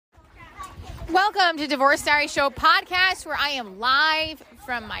Welcome to Divorce Diary Show podcast, where I am live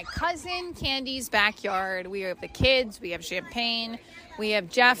from my cousin Candy's backyard. We have the kids, we have champagne, we have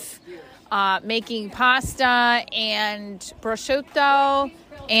Jeff making pasta and prosciutto,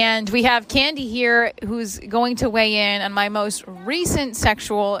 and we have Candy here who's going to weigh in on my most recent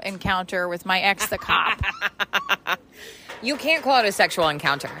sexual encounter with my ex, the cop. You can't call it a sexual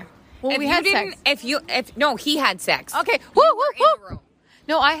encounter. Well, we had sex. No, he had sex. Okay. Woo, woo, woo. In the room.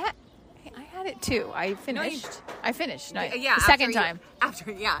 No, I had it too. I finished. I finished. No, yeah, the second time.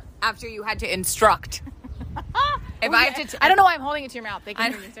 After you had to instruct. I don't know why I'm holding it to your mouth. They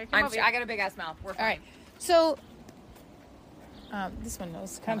can hear you. I got a big ass mouth. We're fine. All right. So, this one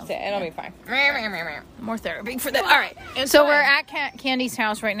knows. Come sit. It'll be fine. More therapy for them. All right. And so we're at Candy's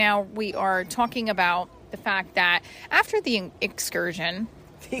house right now. We are talking about the fact that after the excursion.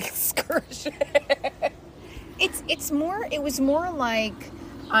 It was more like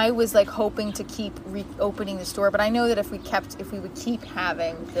I was like hoping to keep reopening the store, but I know that if we would keep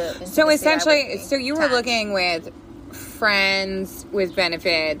having the intimacy, so essentially, so you were looking with friends with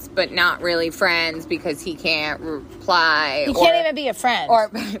benefits, but not really friends because he can't reply. He can't even be a friend,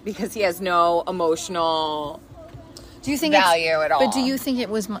 or because he has no emotional. Do you think value at all? But do you think it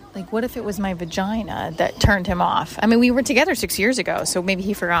was what if it was my vagina that turned him off? I mean, we were together 6 years ago, so maybe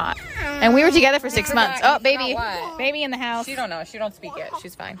he forgot. And we were together for 6 months. Oh, baby in the house. She don't know. She don't speak yet.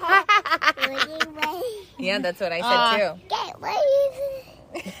 She's fine. Yeah, that's what I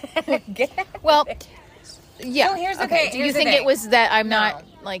said too. Well, yeah. No, here's okay. Do you think it was that I'm not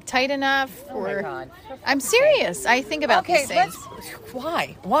tight enough? Oh my God. I'm serious. I think about these things.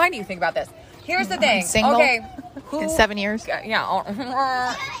 Why? Why do you think about this? Here's the thing. Single? Okay. In 7 years?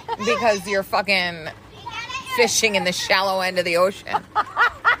 Yeah. Because you're fucking fishing in the shallow end of the ocean.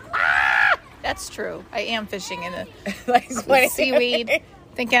 That's true. I am fishing in the seaweed,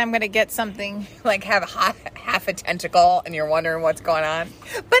 thinking I'm going to get something. Have half a tentacle and you're wondering what's going on.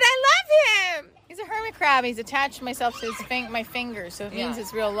 But I love him. He's a hermit crab. He's attached myself to my fingers, so it means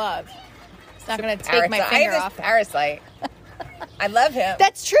it's real love. It's not going to take my finger off. Parasite. I love him.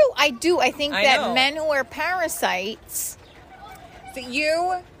 That's true. I do. I think that men who are parasites. So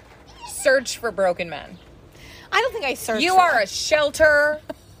you search for broken men. I don't think I search. You are a shelter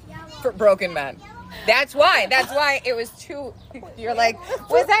for broken men. That's why it was too. You're like,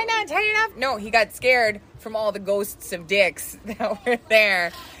 was I not tight enough? No, he got scared from all the ghosts of dicks that were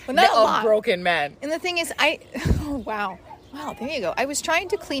there. Well, not a lot. Broken men. And the thing is, wow, there you go. I was trying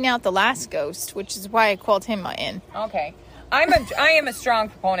to clean out the last ghost, which is why I called him in. Okay. I am a strong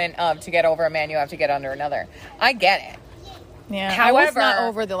proponent of to get over a man, you have to get under another. I get it. Yeah. However, I was not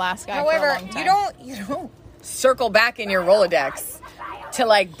over the last guy for a long time. you don't circle back in your Rolodex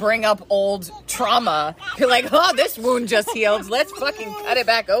to bring up old trauma. You're like, oh, this wound just healed. Let's fucking cut it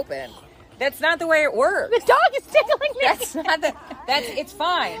back open. That's not the way it works. The dog is tickling me. It's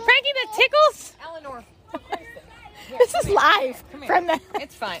fine. Frankie, that tickles. Eleanor. This is live from the.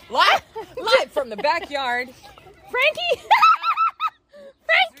 It's fine. Live from the backyard. Frankie!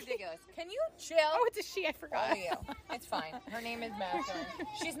 It's ridiculous. Can you chill? Oh, it's a she. I forgot. Oh, you. It's fine. Her name is masculine.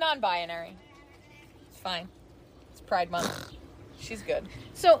 She's non-binary. It's fine. It's Pride Month. She's good.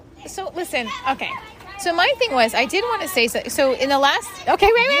 So listen. Okay. So my thing was, I did want to say so. So in the last. Okay,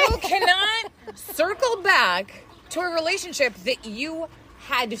 wait. You cannot circle back to a relationship that you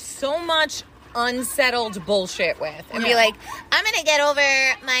had so much unsettled bullshit with and be like, I'm gonna get over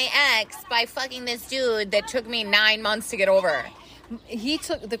my ex by fucking this dude that took me 9 months to get over.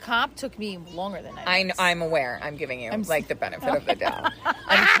 The cop took me longer than 9 months. I'm aware. I'm giving you the benefit of the doubt.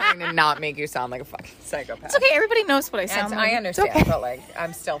 I'm trying to not make you sound like a fucking psychopath. It's okay. Everybody knows what I sound like. I understand, okay. But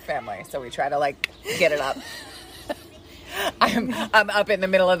I'm still family, so we try to get it up. I'm up in the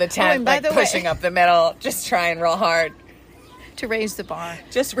middle of the tent, pushing up the middle, just trying real hard. To raise the bar.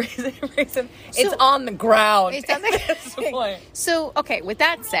 Just raise it. It's on the ground. It's on the ground. So, okay, with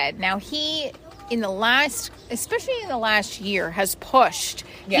that said, now he, especially in the last year, has pushed.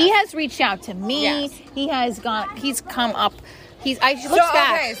 Yes. He has reached out to me. Yes. He's come up. I just looked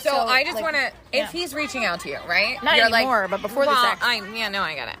back. Okay, so I just want to, if he's reaching out to you, right? Not anymore, but before the sex. I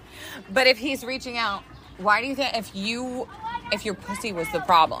got it. But if he's reaching out, why do you think if your pussy was the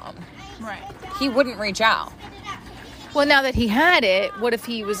problem, right, he wouldn't reach out? Well, now that he had it, what if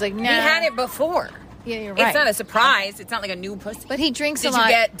he was like, nah. He had it before. Yeah, you're right. It's not a surprise. It's not like a new pussy. But he drinks a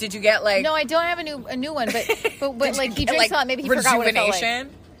lot. Did you get No, I don't have a new one, but he drinks a lot. Maybe he forgot what it felt like.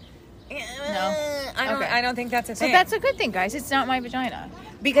 No. I don't think that's a thing. So that's a good thing, guys. It's not my vagina.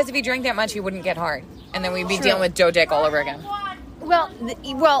 Because if he drank that much, he wouldn't get hard. And then we'd be dealing with Joe Dick all over again.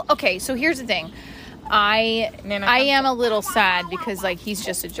 Well, okay, so here's the thing. I am a little sad because, he's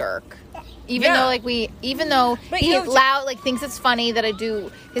just a jerk. Even though But he you- loud like thinks it's funny that I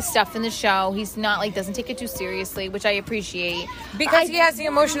do his stuff in the show, he's not like doesn't take it too seriously, which I appreciate. Because he has the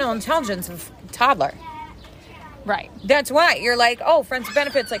emotional intelligence of a toddler. Right. That's why you're like, oh, friends with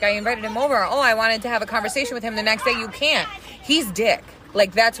benefits. Like I invited him over. Oh, I wanted to have a conversation with him the next day. You can't. He's dick.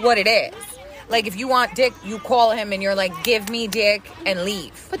 Like that's what it is. Like if you want dick, you call him and you're like, give me dick and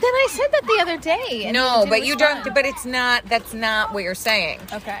leave. But then I said that the other day. And No, he but didn't you respond. don't. But it's not. That's not what you're saying.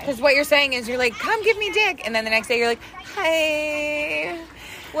 Okay. Because what you're saying is you're like, come give me dick, and then the next day you're like, hi.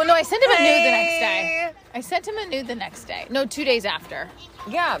 Well, no, I sent him a nude the next Hey. day. I sent him a nude the next day. No, 2 days after.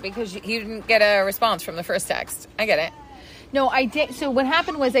 Yeah, because he didn't get a response from the first text. I get it. No, I did. So what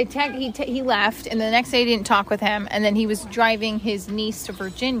happened was he left, and the next day I didn't talk with him, and then he was driving his niece to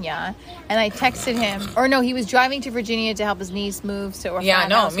Virginia, and I texted him, or no, he was driving to Virginia to help his niece move to a Yeah,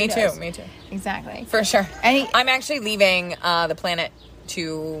 no, farmhouse. me Who too, knows? me too. Exactly. For sure. And I'm actually leaving the planet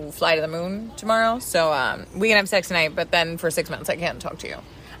to fly to the moon tomorrow, so we can have sex tonight, but then for 6 months I can't talk to you.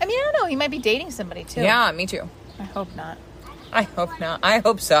 I mean, I don't know. He might be dating somebody too. Yeah, me too. I hope not. I hope not. I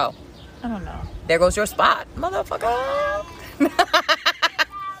hope so. I don't know. There goes your spot, motherfucker.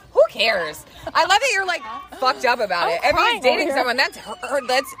 Who cares? I love that you're like fucked up about it. If crying he's dating over here. someone, that's her,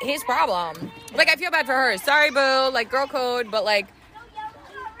 that's his problem. Like I feel bad for her. Sorry, boo. Like girl code, but like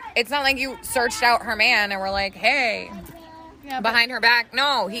it's not like you searched out her man and were like, hey, Yeah, but- behind her back.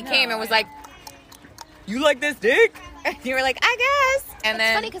 No, he came and was I like, you like this dick? And you were like, I guess. And It's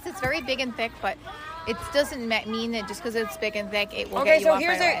then funny because it's very big and thick, but it doesn't mean that just because it's big and thick, it will okay, get you so off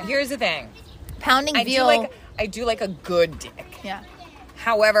right away. here's the thing. Pounding I veal. do like a good dick. Yeah.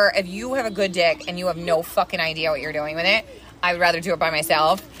 However, if you have a good dick and you have no fucking idea what you're doing with it, I would rather do it by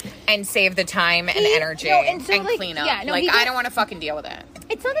myself and save the time and energy and so, like, clean up. yeah, no, like he I does- don't want to fucking deal with it.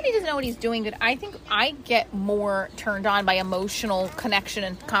 It's not that he doesn't know what he's doing, but I think I get more turned on by emotional connection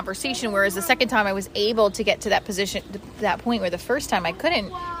and conversation, whereas the second time I was able to get to that position, that point where the first time I couldn't,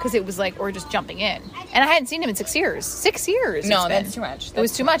 because it was like, or just jumping in. And I hadn't seen him in 6 years. 6 years. No, it's been. that's too much. It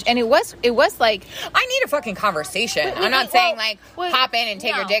was too much. And it was like, I need a fucking conversation. But I'm not saying like hop in and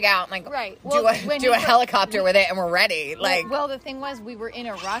take your no. dick out and like Right. do Well, a when do he a fir- helicopter with it and we're ready. Like well, the thing was, we were in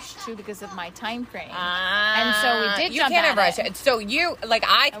a rush too because of my time frame. And so we did you jump can't at have rush it. So you like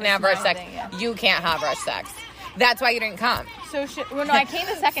I can was have rush sex. mouthing, yeah. You can't have rush sex. That's why you didn't come. So, well, no, I came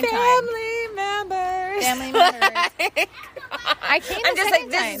the second time. Family members. Family members. I came I'm the just second like,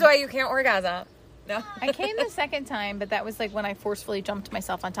 this time. is why you can't orgasm. No. I came the second time, but that was like when I forcefully jumped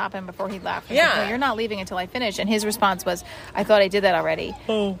myself on top of him before he left. I was Yeah. like, no, you're not leaving until I finish. And his response was, I thought I did that already.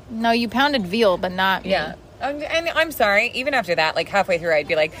 Oh. No, you pounded veal, but not me. Yeah. And I'm sorry, even after that, like halfway through, I'd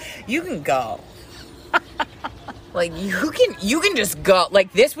be like, you can go. Like, you can just go.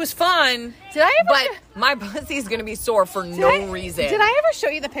 Like, this was fun. Did I ever But my pussy's going to be sore for no reason. Did I ever show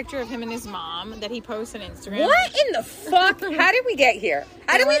you the picture of him and his mom that he posted on Instagram? What in the fuck? How did we get here?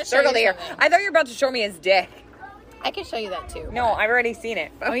 How did I we wanna show circle you here? something. I thought you were about to show me his dick. I can show you that too. No, I've already seen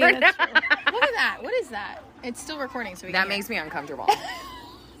it. Oh, yeah, that's true. Look at that. What is that? It's still recording, so we That can makes me uncomfortable.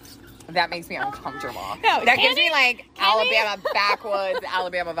 That makes me uncomfortable. No, that gives Candy- me like Candy- Alabama backwoods,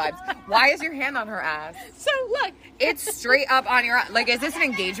 Alabama vibes. Why is your hand on her ass? So look, It's straight up on your, like, is this an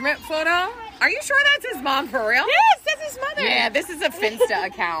engagement photo? Are you sure that's his mom for real? yes, that's his mother. Yeah, this is a Finsta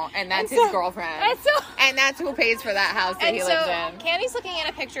account, and that's And so- his girlfriend. and so- and that's who pays for that house that And he so lives in. Candy's looking at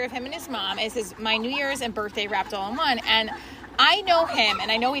a picture of him and his mom. It says my New Year's and birthday wrapped all in one. And I know him, and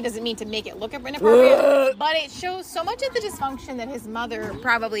I know he doesn't mean to make it look inappropriate, but it shows so much of the dysfunction that his mother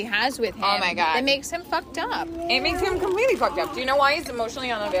probably has with him. Oh, my God. That makes him fucked up. It makes him completely fucked up. Do you know why he's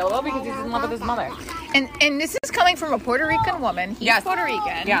emotionally unavailable? Because he's in love with his mother. And this is coming from a Puerto Rican woman. He's Yes. Puerto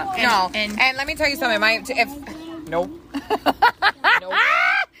Rican. Yeah, And, and let me tell you something. Nope. Nope.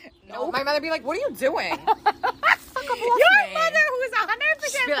 My mother would be like, what are you doing? your mother, who is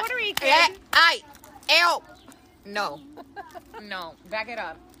 100% Puerto Rican. Ew. No. No. Back it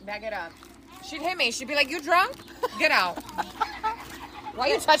up. Back it up. She'd hit me. She'd be like, you drunk? Get out. Why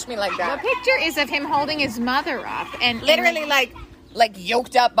you touch me like The that? picture is of him holding his mother up, and Literally like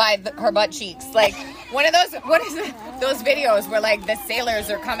yoked up by her butt cheeks. Like one of those, what is it? Those videos where like the sailors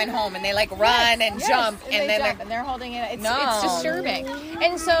are coming home and they like run and jump and then jump, and they're holding it. It's, No. it's disturbing.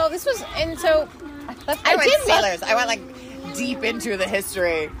 And so this was, and so I went did love- sailors. I went like deep into the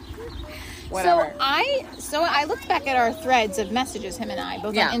history. Whatever. So I looked back at our threads of messages, him and I,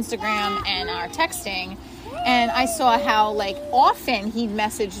 both Yeah. on Instagram and our texting, and I saw how like often he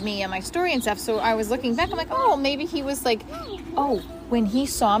messaged me on my story and stuff. So I was looking back, I'm like, oh, maybe he was like, oh, when he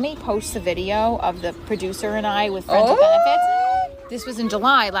saw me post the video of the producer and I with friends with benefits, this was in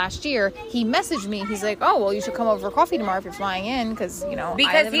July last year. He messaged me. He's like, "Oh, well, you should come over for coffee tomorrow if you're flying in, because I live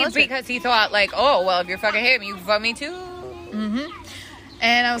in Elizabeth." Because he thought like, oh well, if you're fucking him, you can fuck me too.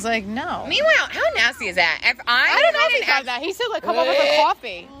 And I was like, "No." Meanwhile, how nasty is that? If I don't know if he thought that. He said like, "Come over for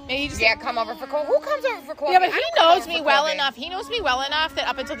coffee." Maybe he just come over for coffee. Who comes over for coffee? Yeah, but he I don't come knows over me for well coffee. enough. He knows me well enough that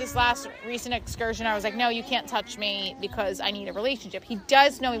up until this last recent excursion, I was like, "No, you can't touch me because I need a relationship." He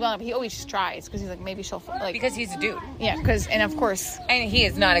does know me well enough. He always tries because he's like, maybe she'll like. Because he's a dude. Yeah, and of course. And he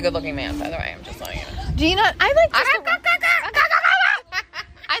is not a good-looking man, by the way. I'm just letting you know. Do you not? I like.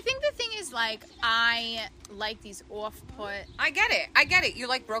 I think the thing is, like, I like these off-put I get it. You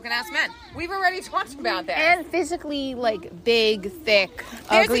like broken-ass men. We've already talked about that. and physically like big, thick,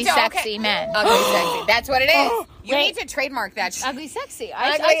 ugly, sexy men. Ugly, sexy. That's what it is. You Wait. need to trademark that shit. Ugly, sexy.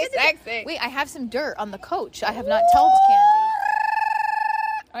 Ugly, sexy. Wait, I have some dirt on the coach. I have not told Candy.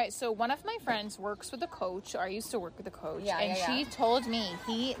 All right, so one of my friends works with a coach, or I used to work with a coach, and she told me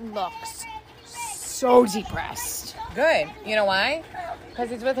he looks so depressed. Good. You know why?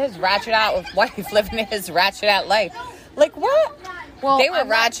 Because he's with his ratchet out wife, living his ratchet out life. Like what? Well, They were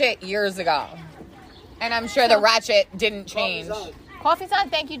ratchet years ago. And I'm sure the ratchet didn't change. Coffee's on.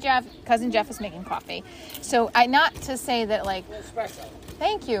 Thank you, Jeff. Cousin Jeff is making coffee. So not to say that like.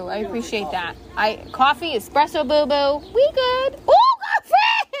 Thank you. I appreciate that. Coffee, espresso, boo boo. We good. Oh,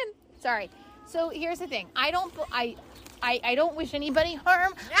 girlfriend. Sorry. So here's the thing. I don't wish anybody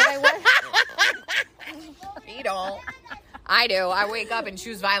harm. But I want. You don't. I do. I wake up and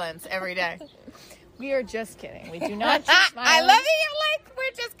choose violence every day. We are just kidding. We do not choose violence. I love that you're like,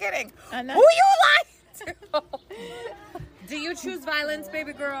 we're just kidding. Who you like? Do you choose violence,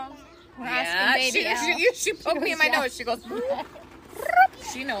 baby girl? We're asking baby Elle. She poked me in my nose. She goes,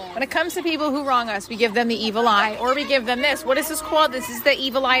 she knows. When it comes to people who wrong us, we give them the evil eye, or we give them this. What is this called? This is the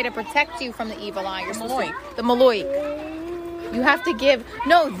evil eye to protect you from the evil eye. You're supposed to, the Maloik. You have to give,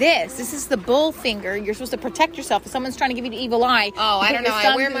 this is the bull finger. You're supposed to protect yourself if someone's trying to give you the evil eye. Oh, I don't know.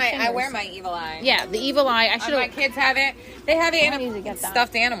 I wear fingers. my evil eye. Yeah, the evil eye. I should. My kids have it. They have it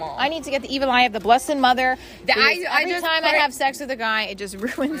stuffed animal. I need to get the evil eye of the Blessed Mother. Every just time I have sex with a guy, it just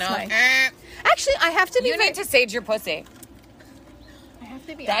ruins my. Actually, I have to be. You need to sage your pussy. I have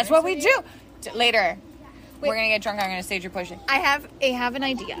to be. That's what we do. Later, we're gonna get drunk. I'm gonna sage your pussy. I have an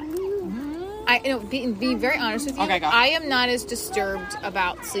idea. Be very honest with you. Okay, go. I am not as disturbed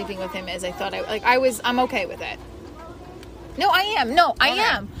about sleeping with him as I thought I'm okay with it. No, I am. I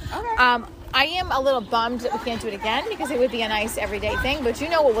am. Okay. I am a little bummed that we can't do it again because it would be a nice everyday thing. But you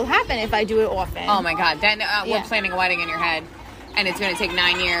know what will happen if I do it often? Oh my God! Then we're planning a wedding in your head, and it's going to take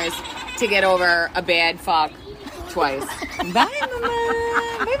 9 years to get over a bad fuck twice. Bye, mama.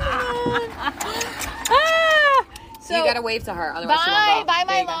 Bye, mama. So you got to wave to her, otherwise she won't go. Bye,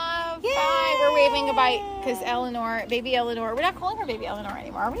 my love. Yay. Bye. We're waving goodbye because baby Eleanor. We're not calling her baby Eleanor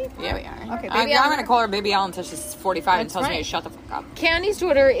anymore, are we? Yeah, we are. Okay, I'm going to call her baby Ellen until she's 45 and tells me to shut the fuck up. Candy's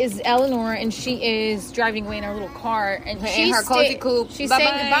daughter is Eleanor, and she is driving away in her little car, and she's her cozy coupe. She's Bye-bye.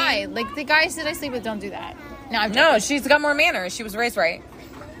 saying goodbye. Like the guys that I sleep with don't do that. No, she's got more manners. She was raised right.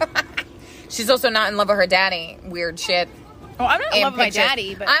 She's also not in love with her daddy. Weird shit. Oh, I'm not in love with my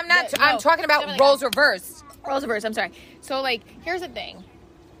daddy, but I'm not. I'm talking about roles reversed. Roles reversed. I'm sorry. So, like, here's the thing.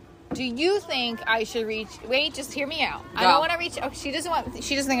 Do you think I should reach? Wait, just hear me out. I don't want to reach. Oh, she doesn't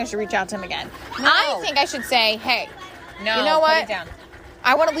think I should reach out to him again. No. I think I should say, hey, no, you know what? Put it down.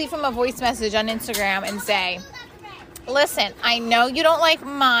 I want to leave him a voice message on Instagram and say, listen, I know you don't like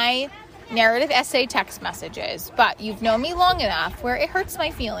my narrative essay text messages, but you've known me long enough where it hurts my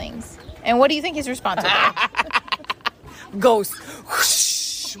feelings. And what do you think his response would be? Ghost.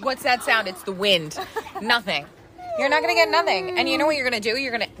 Whoosh. What's that sound? It's the wind. Nothing. You're not going to get nothing. And you know what you're going to do?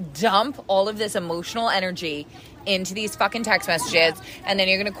 You're going to dump all of this emotional energy into these fucking text messages. And then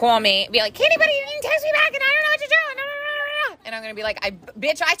you're going to call me and be like, Candy, buddy, you didn't text me back and I don't know what to do. And I'm going to be like,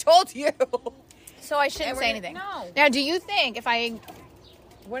 bitch, I told you. So I shouldn't say anything. No. Now, do you think if I...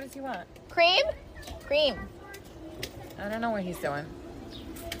 What does he want? Cream? Cream. I don't know what he's doing.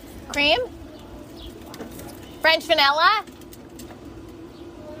 Cream? French vanilla?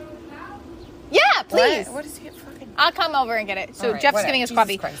 Yeah, please. What is he fucking... I'll come over and get it. So right, Jeff's giving us Jesus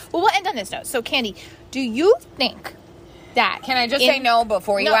coffee. Christ. Well, we'll end on this note. So, Candy, do you think that... Can I just say no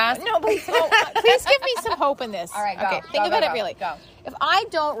before you ask? No, please. Please give me some hope in this. All right, go. Okay, Go, think about go, it really. Go. If I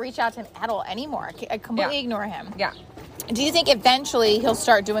don't reach out to him at all anymore, I completely ignore him. Yeah. Do you think eventually he'll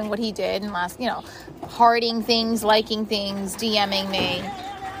start doing what he did and hearting things, liking things, DMing me?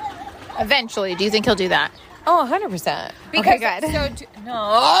 Eventually, do you think he'll do that? Oh, 100%. Okay, good.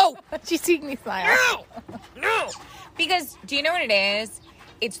 No. She's seeing me smile. No. Because do you know what it is?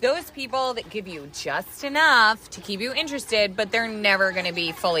 it's those people that give you just enough to keep you interested, but they're never going to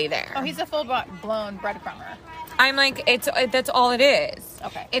be fully there. Oh, he's a full-blown breadcrumber. I'm like, that's all it is.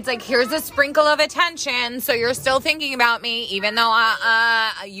 Okay. It's like, here's a sprinkle of attention, so you're still thinking about me, even though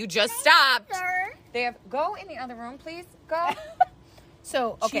you just stopped. They have, go in the other room, please. Go.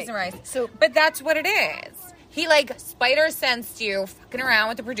 So, okay. Cheese and rice. So, but that's what it is. He like spider sensed you fucking around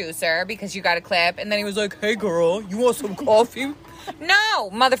with the producer because you got a clip, and then he was like, "Hey girl, you want some coffee?" No,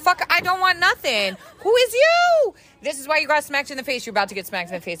 motherfucker, I don't want nothing. Who is you? This is why you got smacked in the face. You're about to get smacked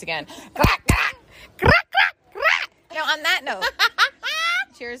in the face again. now on that note,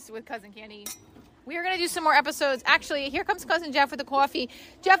 cheers with Cousin Candy. We are going to do some more episodes. Actually, here comes Cousin Jeff with the coffee.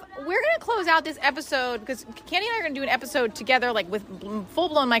 Jeff, we're going to close out this episode because Candy and I are going to do an episode together, like with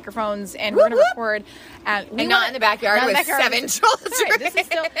full-blown microphones, and we're going to record. And not in the backyard with 7 children. Right, this is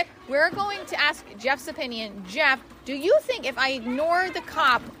still, we're going to ask Jeff's opinion. Jeff, do you think if I ignore the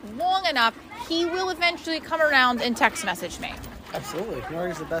cop long enough, he will eventually come around and text message me? Absolutely.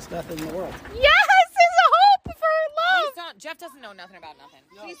 Ignoring is the best method in the world. Yes! There's a hope for love! Please don't. Jeff doesn't know nothing about nothing.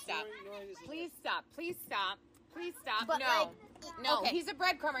 Please stop. Please stop. Please stop. Please stop. But no, okay. He's a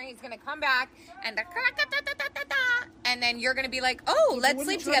breadcrumber. He's gonna come back and then you're gonna be like, oh, let's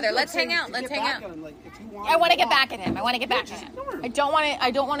sleep together. Let's hang out. Let's hang out. I want to get back at him. I want to get back at him. I don't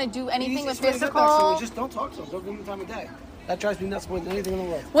want to do anything with physical. Just don't talk to him. Don't give him the time of day. That drives me nuts more than anything in the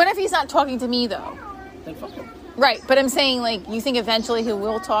world. What if he's not talking to me though? Then fuck him. Right, but I'm saying, like, you think eventually he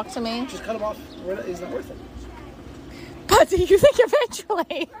will talk to me? Just cut him off. He's not worth it. But do you think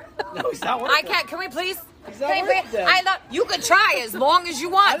eventually? No, he's not worth it. I can't. Can we please? He's not worth it. You could try as long as you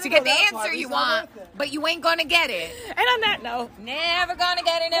want to get the know that part, answer but you he's not want, worth it. but you ain't gonna get it. And on that note, Never gonna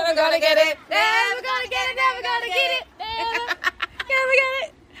get it. Never gonna get it. Never gonna get it. Never gonna get it. never get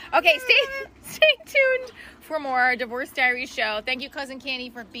it. Okay, stay tuned for more Divorce Diaries show. Thank you, Cousin Candy,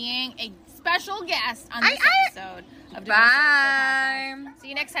 for being a special guest on this episode of Divorce Diaries Show podcast. See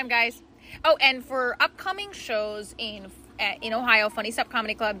you next time, guys. Oh, and for upcoming shows in Ohio, Funny Stuff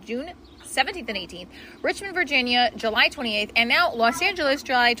Comedy Club, June 17th and 18th, Richmond, Virginia, July 28th, and now Los Angeles,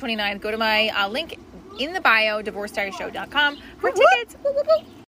 July 29th. Go to my link in the bio, divorcediaryshow.com for tickets. Woo, woo, woo.